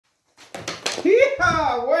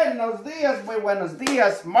Ja, muy buenos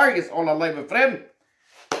dias, morgens alle lieve vrienden.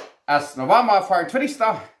 Het is november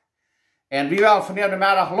 24 en we willen vandaag de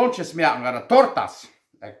middag lunches maken aan de tortas.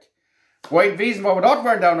 Ik weet weten wat we dat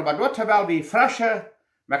willen doen, maar dat willen we frische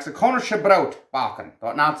mexicanische brood bakken.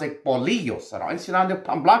 Dat noemt zich Bolillos. Dat is een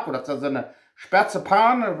pan blanco, dat is een spitze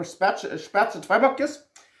pan, spitze tweebakjes.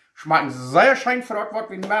 Schmecken sehr schön für das, was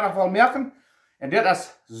wir in der Mittag wollen merken. Und das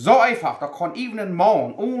ist so einfach, da kann even ein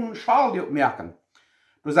Mann ohne Schal merken.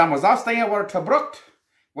 Du sagst mal, das Ding wird verbrückt,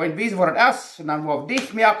 wollen wissen, was das ist, und dann wollen wir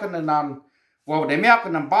dich merken, und dann wollen wir die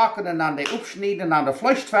merken, dann backen, und dann die aufschneiden, und dann die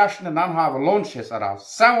Fleisch waschen, und dann haben wir Lunches, oder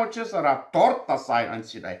Sandwiches, oder Tortas sein,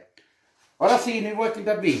 einzudei. Oder sehen, wie wollt ihr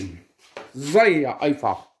das wissen? Sehr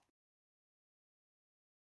einfach.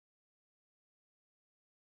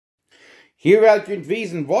 Hier werdet ihr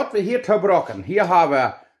wissen, was wir hier verbrochen. Hier haben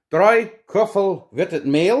wir 3 Köffel wittet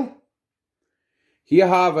Mehl. Hier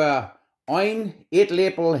haben wir 1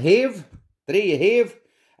 Eetlepel Hefe, 3 Hefe.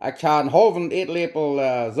 Ik ga een halve eetlepel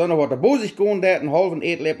zonne wat de boezig gaan dat, een halve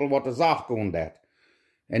eetlepel wat de zacht gaan dat.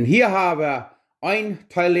 En hier hebben we 1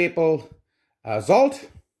 Teellepel Salz.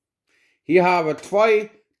 Hier hebben we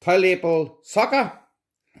 2 Teellepel Zucker.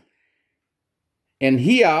 En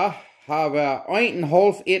hier hebben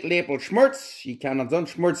we 1,5 eetlepel Schmutz. Je kan het zo'n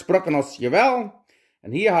Schmutz gebruiken als je wil.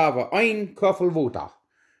 En hier hebben we 1 Köffel water.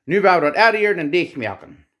 Nu willen we dat erdieren en dicht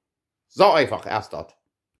maken. Zo einfach erst dat.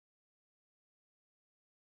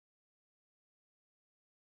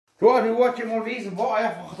 So, nu wordt je maar weten wat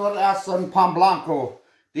einfach dat is een pan blanco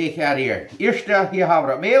dicht erdieren. Eerste, hier hebben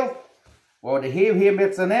we het meel. We de heef hier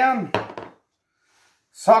met z'n aan.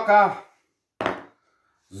 Suiker.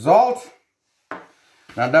 Zout.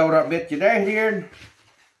 Dan doen we dat een beetje dicht hier.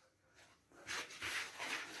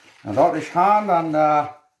 En dat is gaan, dan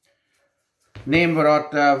nemen we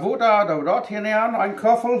dat water, doen we dat hier neer, een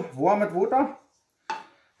Köffel, warm met water.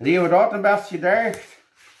 Leven we dat een beetje dicht.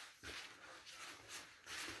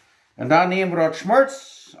 En dan nemen we dat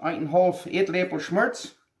Schmutz, 1,5 eetlepel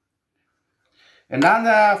Schmutz. En dan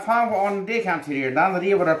vangen we aan de dichtkant hier. Dan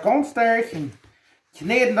leven we dat ganz dicht en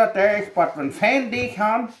kneden dat dicht, wat we een fijn dicht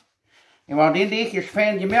hebben. En wanneer die dicht is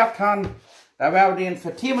fijn gemerkt hebben, dan willen we die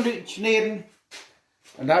voor 10 minuten kneden.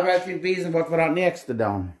 En daar wil je weten wat we aan het nächste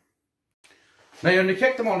doen. Nou, en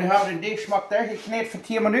kijk maar, nu hebben we den deegsmak daar gekneed voor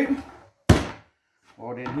 10 minuten.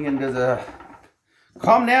 We den hier in deze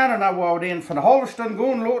kam neer en dan willen we den voor een halve stunde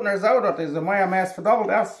gaan laten en zo, dat is meer meest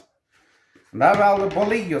verdubbeld is. En daar willen we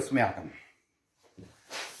Bolillos maken.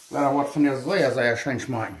 Dat wordt van je zeer schön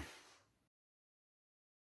smaken.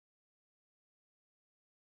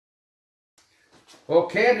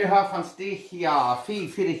 Oké, nu hebben we van steek hier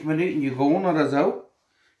 44 minuten gegaan oder zo.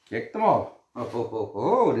 Kijk maar.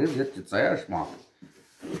 Dit is het zeer smaak.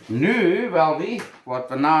 Nu wil we wat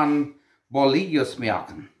we naam Bolillos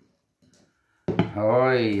maken.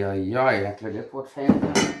 Oei, ik wil dit wat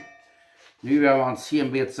fijn. Nu willen we ons hier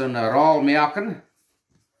een beetje een rol maken.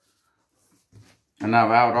 En dan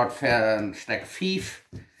willen we dat voor een stuk 5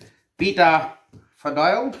 bita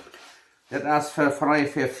verdelen. Dit is voor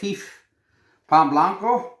 5 pan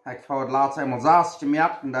blanco. Ik heb het laatst eenmaal zelfs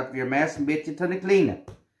gemerkt en dat we meest een beetje te kleine.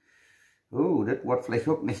 Dit wordt vielleicht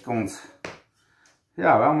ook niet ganz.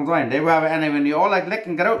 Ja, wel moet zijn. Die willen we en die alle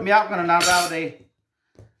lekker groot maken en dan willen we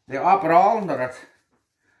die oprollen dat het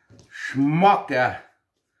smaakt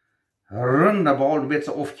runde bal een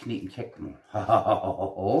beetje afknippen. Kijk maar.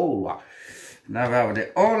 Dan willen we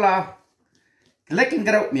die alle lekker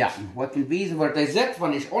groot maken. Wat je wijzen wat hij zegt,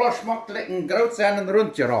 want is alle smaakt lekker groot zijn en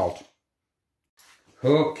rondje rolt.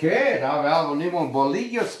 Oké, dan willen we nu maar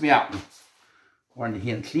Bolillos maken. Want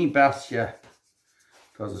hier een klein beetje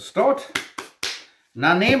zoals het staat.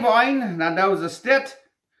 Dan nemen we een, dan doen we dit.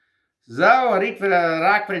 Zo,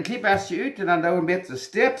 raken we een klein beetje uit en dan doen we een beetje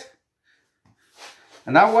dit.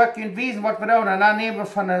 En dan wordt je weten wat we doen. En dan nemen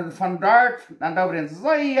we van daar, dan doen we een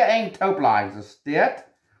zeer eng touwlijn. Dus dit.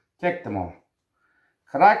 Kijk maar.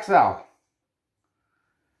 Gelijk zo.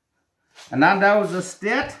 En dan doen we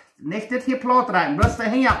dit. Niet dit hier plat rijden, bloos de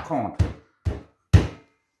hingerkant.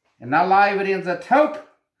 En dan laten we in de touw.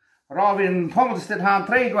 Raar we in pommels dit aan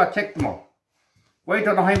treed, wat kijk maar. Weet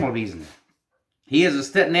je nog eenmaal wezen. Hier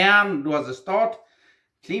is dit neer, door de stad.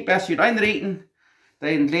 Klein beetje uitrijden.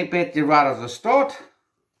 Dan klein beetje waar ze staat.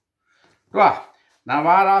 Ja, dan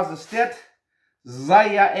waar ze dit.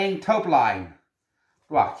 Zeer eng touwlijn.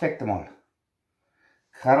 Ja, kijk maar.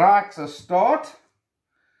 Graag ze staat.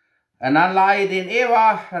 En dan laat je den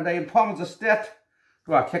eeuwen en dan pommels dit.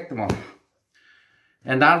 Ja, kijk maar.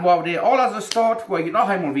 En dan waar die alles staat, waar je nog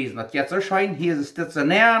eenmaal wezen, dat jetzt zo schijn. Hier is dit zo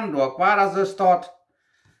neer, door waar ze staat.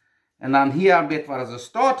 En dan hier een beetje waar ze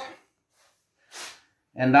staat.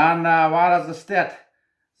 En dan waren ze dit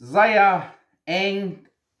zeer eng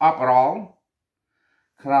oprollen.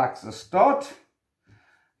 Krijg ze stot.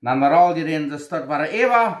 Dan rol je in de stot waar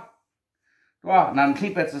even. Dan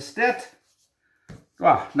knip het ze dit.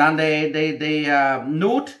 Dan de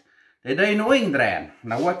noot. Die doe je nu indrehen.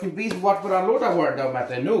 Nou, wat je weten wat we dan later worden met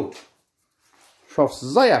de noot. Schaf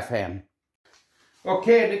zeer fijn.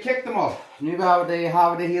 Oké, nu kijk hem al. Nu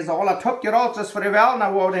hebben we hier zo alle topgerolletjes voor de wel.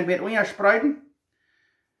 Dan gaan we een beetje onderspreiden.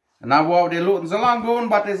 En dan gaan we die laten zo lang doen,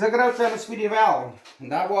 dat die zo groot zijn als voor die wel. En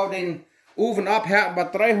dan gaan we den oven ophetten bij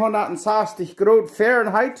 360 graden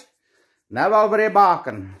Fahrenheit. En dan gaan we die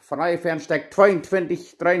bakken. Van ongeveer een stuk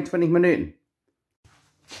 22, 23 minuten.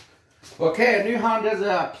 Oké, nu gaan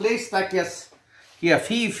deze vleesstukjes hier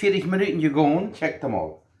 44 minuten gegaan. Kijk hem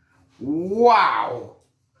al. Wauw!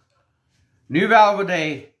 Nu willen we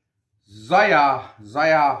die zeer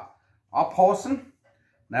ophossen.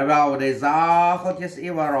 Dan willen we die zageltjes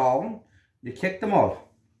even rollen. Nu kijk hem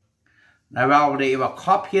al. Dan willen we die even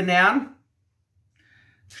kopje nemen.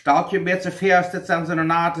 Stelt je een beetje vast, dit zijn ze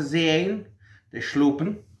erna te zien. Die sloepen.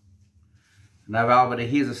 En dan willen we die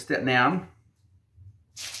hier zo stit nemen.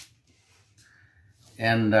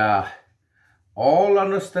 En alle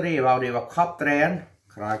nusterie willen we even kop draaien.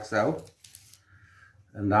 Krijg zo.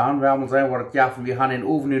 En dan willen we zeggen wat het ja van we gaan in de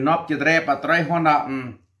oven nu opgedraaid bij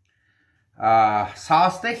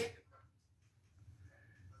 360.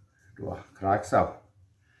 Krijg zo.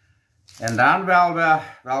 En dan willen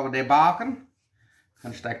we die bakken.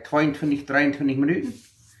 Een stuk 22, 23 minuten.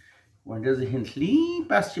 Want deze een klein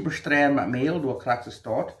beetje bestrijden met meel, door krijg ze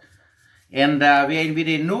stort. En we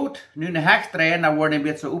die noot nu een hecht draaien, dan wordt een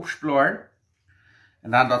beetje opgesploren.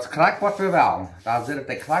 En dan dat krijg wat we willen. Daar zit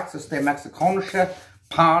de krijg, dus de mexicanische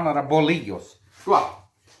Bolillos. Goed.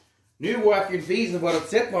 Nu word ik wijzen wat het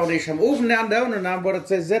zit, want ik hem oven aan doen en dan wordt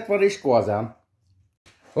het zit wat ik scoor zijn.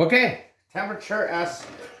 Oké, temperature is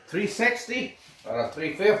 360 of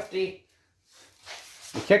 350.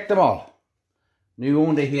 Ik kijk hem al. Nu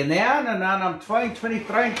gaan we hier neer en dan om 22,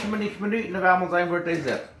 23 minuten dan gaan we zijn waar het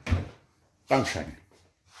zit. Dankzij.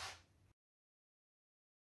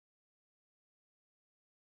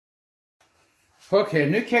 Oké,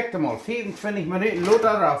 nu kijk hem al. 24 minuten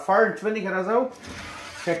later of 24 of zo.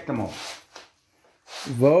 Kijk hem al.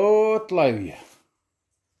 Wat lui je.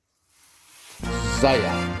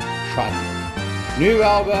 Zeer fijn. Nu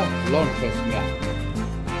willen we lunches maken.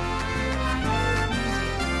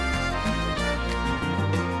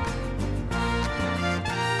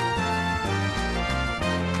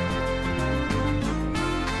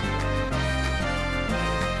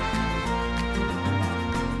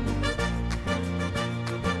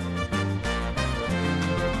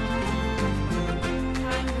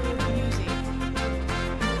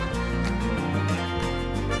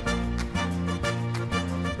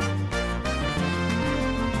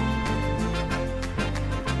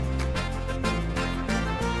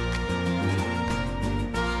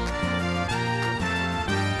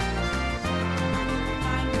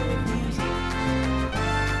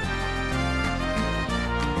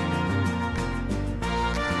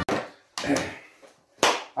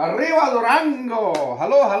 Arriba Durango!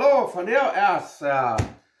 Hallo, hallo! Vandaag is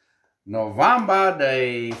november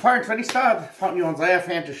de 24e. Van nu onze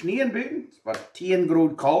fijn te sneeuwen buiten. Het was 10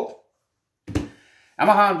 graden koud. En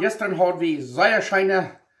we gaan gisteren hadden we zeer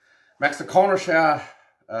schöne mexicanische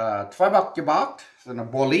tweebak gebakt. Dat zijn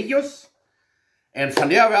Bolillos. En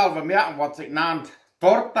vandaag willen we merken wat zich naamd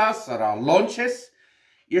Tortas Lonches.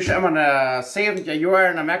 Eerst in mijn 70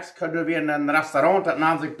 jaar in Mexico doen we in een restaurant dat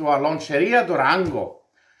naam zich door Loncheria Durango.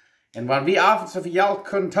 En wanneer we avonds zoveel geld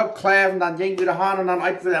kunnen opkleven, dan gingen we eraan en dan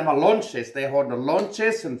eten we immer lunches. Die hadden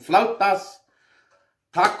lunches en flautas,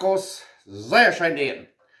 tacos, zeer schön eten.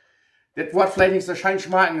 Dit wordt vielleicht nicht so schön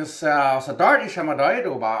schmecken als het dort is, maar dort,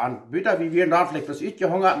 aber an Büter, wie wir dann vielleicht bloß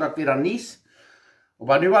uitgehungert und das wieder nies.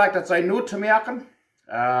 Aber nu wil ik dat zijn nu te merken.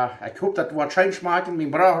 Ik hoop dat het wordt schön schmecken, mijn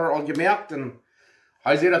broer al gemerkt en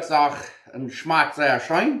hij zei dat het een smaak zeer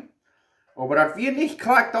schön. Aber das wir nicht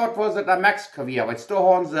kriegt dort, wo sie da Mexiko wir. Weil da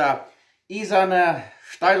haben sie iserne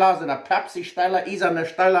Steiler, so eine Pepsi-Steiler, iserne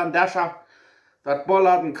Steiler und Dascher. Das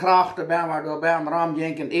bollert und kracht, da werden wir da beim Raum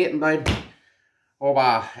jenken eten dort.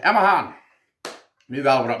 Aber immer han. Nu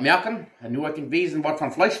wollen wir das merken. Und nu heb ik wesen wat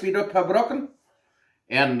van Fleisch wieder verbrochen.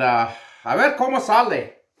 Und hij wird kommen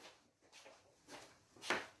alle.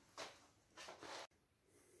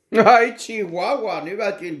 Hey Chihuahua, nu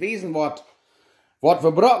wil ik wesen wat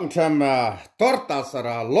we broken haben Tortas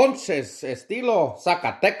Lonches estilo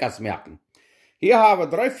Zacatecas merken. Hier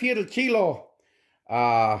haben wir 3/4 Kilo,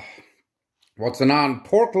 wat ze naam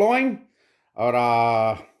pork loin,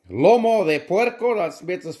 oder Lomo de Puerco, das ist ein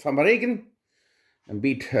bisschen vom Regen. Ein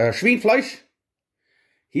bisschen Schweinfleisch.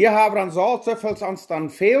 Hier haben wir ein Salz, so viel uns dann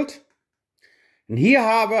fehlt. Und hier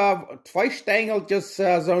haben wir 2 Stängeltjes,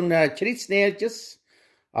 so ein Kritznähltjes.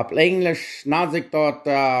 Auf Englisch nennt sich dort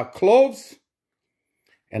Cloves.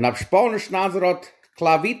 Und auf Spanisch nennt sich dort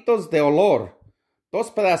Clavitos de Olor.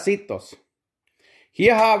 2 pedacitos.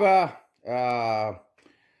 Hier haben wir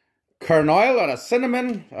Kernel oder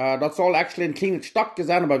Cinnamon. Das soll actually ein kleines Stück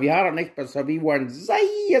sein, aber wir haben nicht, also wir waren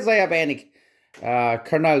sehr, sehr wenig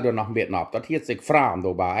Kernel da noch mit ab. Das hielt sich fragen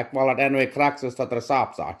dabei. Ich will das nur krax ist, dass das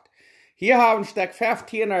absagt. Hier haben wir ein Stück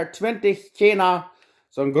 15 oder 20 Chena,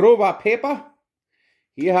 so ein grober Pepper.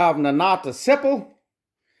 Hier haben wir eine nate Sippel.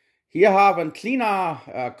 Hier haben wir ein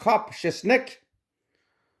kleiner Kopf Chesnick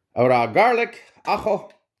oder Garlic, Acho.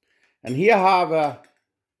 Und hier haben wir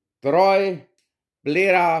 3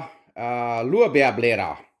 Blätter,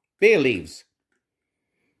 Lorbeerblätter, Bay Leaves.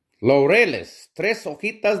 Laureles, 3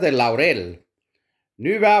 hojitas de Laurel.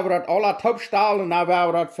 Nu werden wir das alle taubstahlen und dann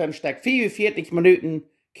werden wir das für ein Stück 45 Minuten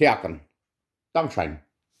kerken. Dankeschön.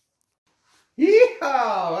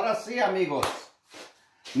 Ja, was ist amigos?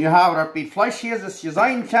 Nu haben wir das mit Fleisch hier, das hier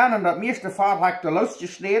sein kann, und das meiste Fahrt habe ich da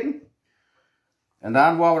losgeschnitten. Und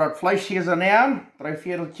dann wollen wir das Fleisch hier so nähern,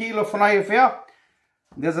 3/4 Kilo von ungefähr.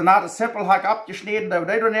 Diese nate Sippel habe ich abgeschnitten, da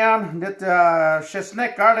wird das nähern. Das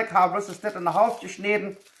Chesnick, Garlic, habe ich das in der Hälfte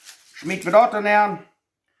geschnitten. Schmied wir dort nähern.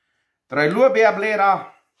 3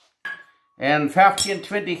 Lorbeerblätter. Und 15,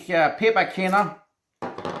 20 Peperkerne.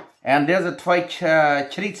 Und diese 2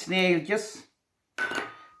 Kritznägeltjes.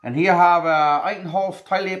 Und hier haben wir 1,5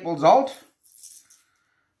 Teelöffel Salz.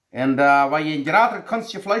 Und wenn ihr ein gratis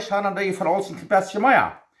Kunststück Fleisch habt, dann dürft ihr von uns ein bisschen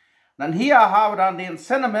mehr. Und hier haben wir dann den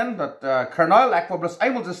Cinnamon, das Kernel, ich will bloß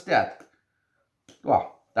einmal das das.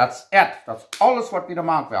 Ja, das ist das ist alles, was wir da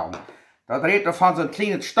machen werden. Das redet davon so ein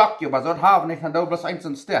kleines Stückchen, aber so haben wir nicht, dann bloß eins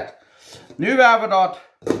und das. Nu werden wir dort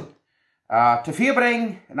zu viel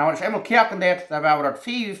bringen, und dann wenn ich einmal kerken das, dann werden wir dort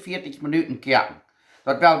 44 Minuten kerken.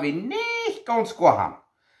 Das werden wir nicht ganz gut haben.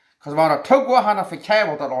 Weil wenn wir das zu gut haben, dann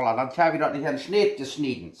verkabelt das alles, dann können wir das nicht in den Schnitt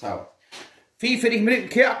geschnitten. So. 44 Minuten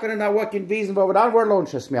kerken und dann wird es gewesen, wo wir dann wohl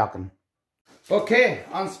Lunches merken. Okay,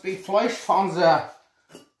 ans Fleisch von unseren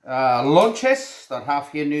Lunches, das habe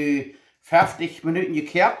ich hier nu 50 Minuten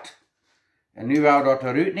gekerkt. Und nu werden wir das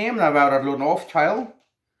rausnehmen, dann werden wir das aufteilen.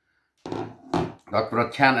 Dass wir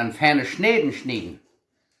das in feine Schneiden schneiden.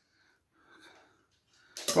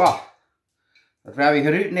 So, das werden wir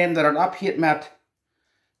hier rausnehmen, dass das abgeht mit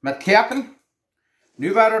Kerken.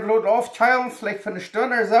 Nu werden wir das aufteilen, vielleicht für eine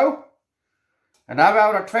Stunde oder so. Und dann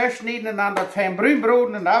werden wir das verschneiden und dann das fein brun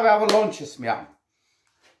broden und dann werden wir Lunches machen.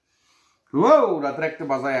 Wow, das riecht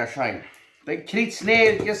aber sehr schön. Die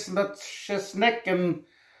Kritznägeltjes und das Chesnick und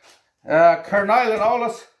Kernel und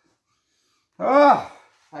alles. Ah,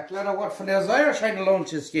 ich glaube, was von der sehr schönen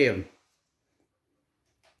Lunches geben.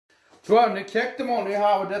 So, nu kijkt mal, nu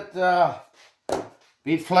haben wir das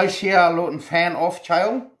mit Fleisch hier lassen fein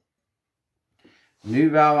aufteilen.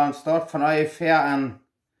 Nu werden wir uns dort von ungefähr an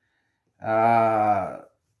 2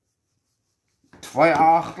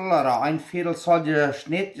 Achtel oder 1/4 solche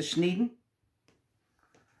Schnitte schneiden.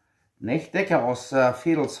 Nicht dicker aus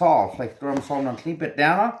Viertelzahl, vielleicht drum sollen wir ein klein bisschen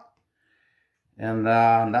dünner. Und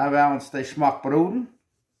da werden wir uns den Geschmack broden.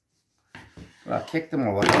 Ja, kijkt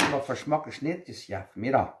mal, was das noch für Geschmack Schnittjes ja, für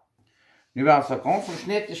mich da. Nu werden wir so ganz viel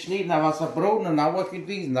Schnitte schneiden, dann werden wir broden und dann wird es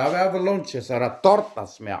gewesen. Da werden wir Lunches oder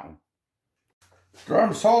Tortas machen.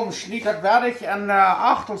 Darum sollen Schnitt fertig und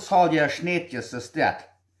Achtelzahl ja Schnittjes ist das.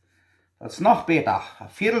 Das ist noch besser. Ein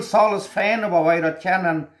Viertelzahl ist fein, aber weil wir das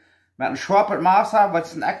kennen mit einem scharfen Maße, weil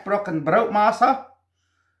es ein Eckbrocken Brotmaße.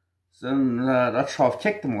 Das schafft,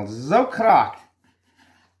 kijkt mal, so krach.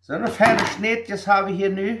 So eine feine Schnittjes habe ich hier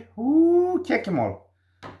nu. Kijkt mal.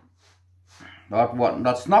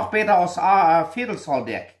 Das ist noch besser als ein Viertelzahl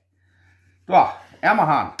Deck. Da, einmal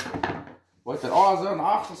haben. Wollt ihr auch so ein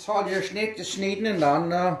Achtelzahl hier Schnittjes schneiden und dann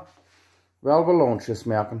werden wir Lunches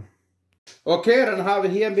merken. Okay, dann habe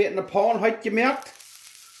ich hier ein bisschen eine Pan heute gemerkt.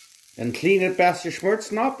 Ein kleines bisschen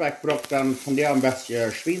Schmürzen ab. Ich brauche dann von der ein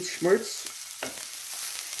bisschen Schweinsschmürz.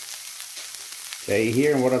 Der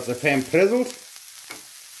hier, wo das so fein prisselt.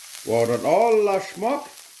 Wo das alles schmeckt.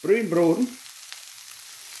 Brünbroden.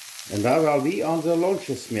 Und da werden wir unsere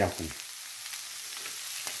Lunches merken.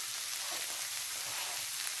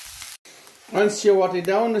 Eins hier, was ich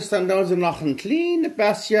tun, ist dann da so noch ein kleines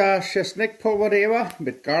bisschen Chesnickpulver drüber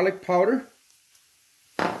mit Garlic Powder.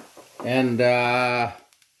 Und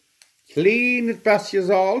kleines bisschen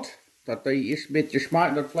Salz, das ist mit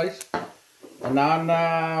Geschmack das Fleisch. Und dann,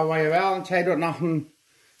 weil wir wollen, dort noch ein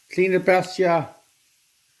kleines bisschen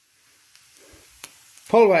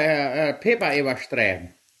Pulver, Peper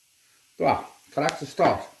überstreuen. Da, kriegst du es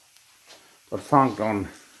dort. Das fängt an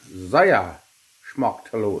sehr Geschmack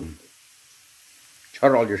zu laden. Ich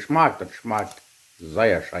habe all Geschmack, das schmeckt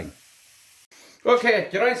sehr schön. Okay,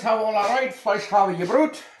 die Reis haben wir alle rein, Fleisch haben wir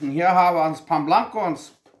gebrot. Und hier haben wir uns Pan Blanco und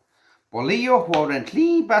Bolillos, wo wir ein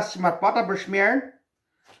klein bisschen mit Butter beschmieren.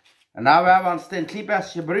 Und da werden wir uns den klein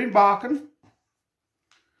bisschen brun backen.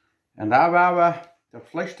 Und da werden wir das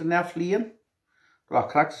Fleisch danach fliehen. Da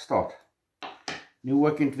kriegst du es dort. Nu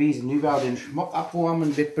irgendwie, nu werden wir den Schmuck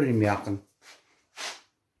abwarmen mit brun machen.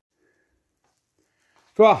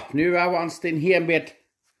 So, nu werden wir uns den hier mit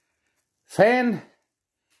fein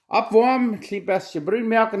abwarmen, ein klein bisschen brun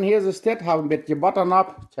machen. Hier ist es das, haben wir ein bisschen Butter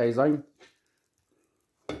ab. Kann sein.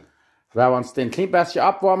 Werden wir uns den klein bisschen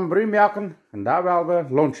abwarmen, brun machen. Und da werden wir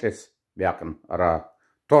Lonches machen, oder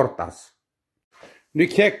Tortas. Nu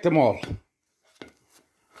kijkt mal.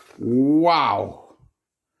 Wow.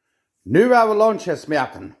 Nu werden wir Lonches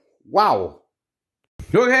machen. Wow.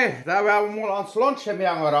 Okay, da werden wir mal ans Lonche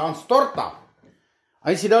machen, oder ans Torta.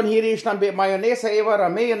 Als je dan hier is, dan met mayonaise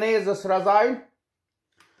even, Mayonnaise sein.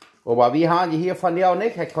 Aber wir haben hier von jou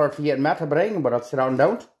nicht, ich kann hier mit brengen, aber das ist dann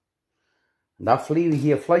don't. Und da fliegen wir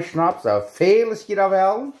hier Fleisch ab, so viel ist hier da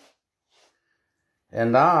wel.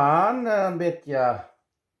 Und dann ein bisschen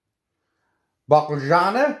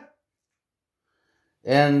Backeljanen.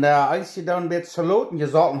 Und als je dan een beetje Salat, je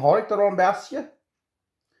zalt een hout er een beetje.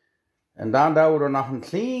 En dan doen we nog een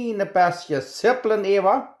kleine beetje Zippeln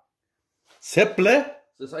even. Zippeln,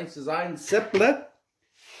 das ist eigentlich zu sagen, Zippeln.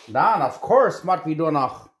 Dann, of course, machen wir da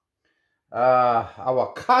noch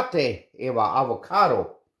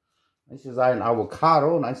Avocado. Eins zu sagen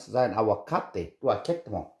Avocado und eins zu sagen Avocado. Du, check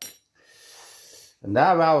mal. Und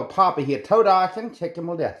da werden wir Papa hier taudachen, check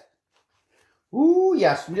mal das.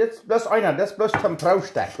 Yes, jetzt bloß einer, das ist bloß zum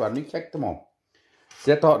Braustech, nu check mal.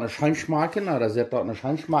 Sie hat dort eine Scheinschmacken, oder sie hat dort eine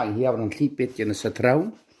Scheinschmacken. Hier haben wir ein klein bisschen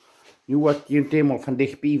Zitronen. Nu wird die mal von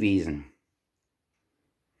dich bewiesen.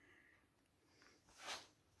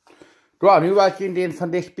 Du, nu wird ich den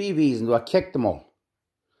von dich bewiesen, du, check mal.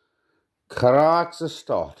 Krax ist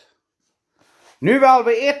dort. Nu wollen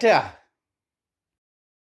wir eten.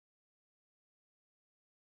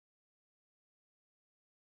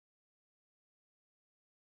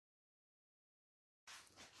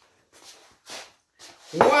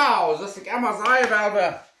 Wow, das ist immer sein, weil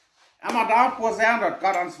wir immer dankbar sind, dass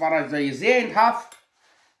Gott uns was gesehen hat.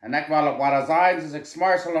 Und ich will auch was sein, dass ich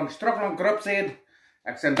Smarsel und Struckel und Grupp sehe.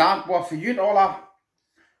 Ich bin dankbar für euch alle.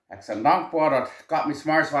 Ich bin dankbar, dass Gott mich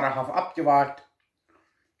Smarsel abgewagt.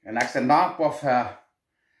 Und ich bin dankbar für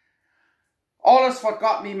alles, was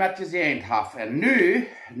Gott mir mitgesehen hat. Und nu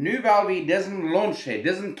will wir diesen Lonche,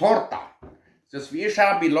 diesen Torta, das wir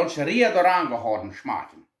schon bei Loncheria daran gehalten,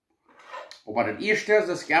 schmecken. Aber das erste,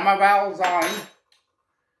 das kann man wel sein,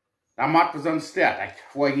 dann macht es uns das. Ich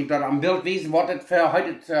wollte dann am Bild wissen, was das für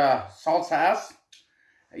heute Salsa ist.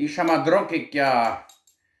 Ich habe mal getrunken,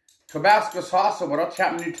 Tabasco Sauce, aber das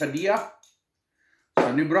habe ich nicht für dir. So,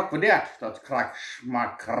 nu brauchen wir das. Das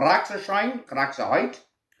mag Kraxe sein, Kraxe heute.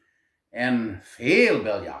 Und viel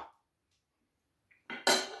will ja.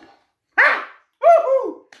 Ha!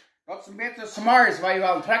 Wuhu! Dat is een beetje smart, waar je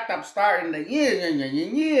wel trekt op start en dan die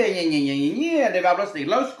wil bloß niet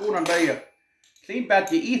losgaan en dan je een klein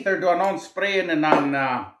beetje ether door ons sprayen en dan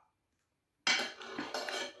dan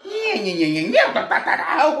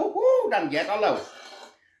gaat het los.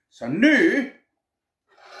 So nu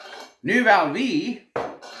wel wie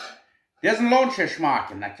diesen Lonches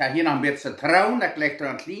maken. Ik ga hier nog een beetje citroen, ik leg er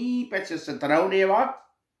een klein beetje citroen even.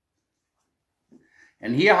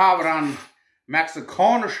 En hier hebben we een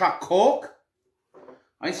mexikanische kook.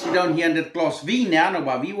 Als je dan hier in dit glas wien neemt,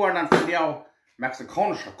 maar wie worden dan voor jou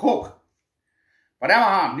mexikanische kook. Maar dan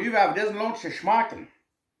hebben we nu hebben we diesen Lonches maken.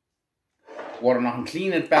 We worden nog een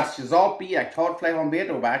klein beetje zout bij. Ik houd vielleicht een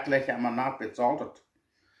beetje, maar ik leg immer nach bezaltet.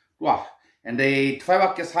 Ja, en die 2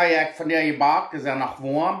 Wochen habe ich von der gebacken, die sind noch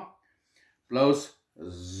warm. Bloß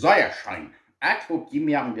sehr schön. Ich hoffe, die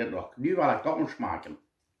merken das noch. Nu will ich doch mal schmecken.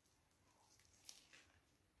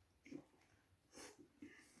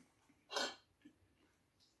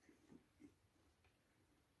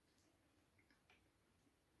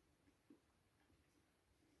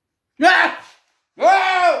 Ja!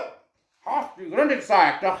 Wow! Hast du Gründe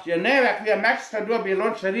gesagt? Dachte ich, nee, ich will Mexico durch die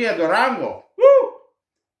Loncheria Durango.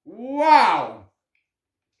 Wow!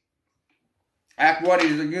 Ich wollte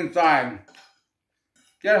es sagen.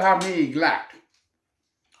 Das hat mich geglaubt.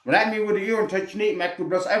 Wenn ich mich mit der Technik mache, du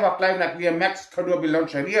bloß einfach gleich, dass wir Mexico durch die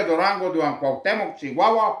Loncheria Durango, durch ein Cuauhtémoc,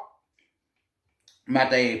 Chihuahua. Met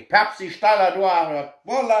die Pepsi-Steller door,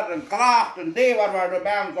 Bullard en Kracht en die wat we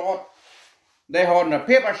erbij zo. Die hadden een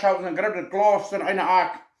peperschouten, een grote glas en een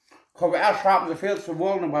aak. Konden we eerst hebben ze veel te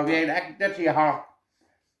wollen, maar we hebben echt dit hier gehad.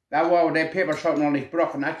 Daar waren die peperschouten nog niet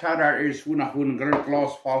gebroken. Ik had daar eerst nog een grote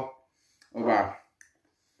glas vol. Maar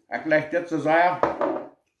ik leg dit zo zeggen.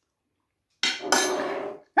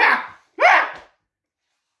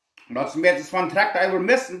 Dat is een beetje van trekt, hij wil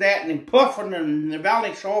missen dat en puffen en wel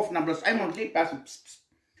niet schoven, dan bloß einmal liep als een pss.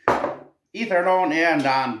 Ieder dan en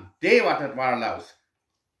dan, die wat het waar los.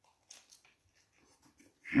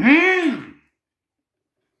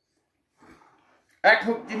 Ik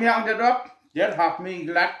hoek die melk dit op, dit had mij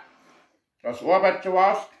gelekt. Dat is arbeidje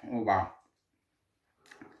was,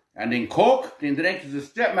 en den kook, den drinken ze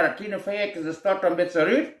stuk, maar dat kleine vijfje, ze staat een beetje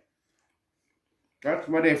uit. Dat is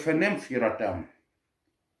wat hij verneemt hier dat dan.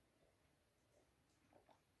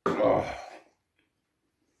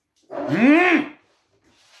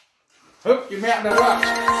 Hup, je merkt dat wat.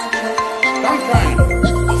 Dank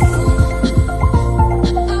zijn.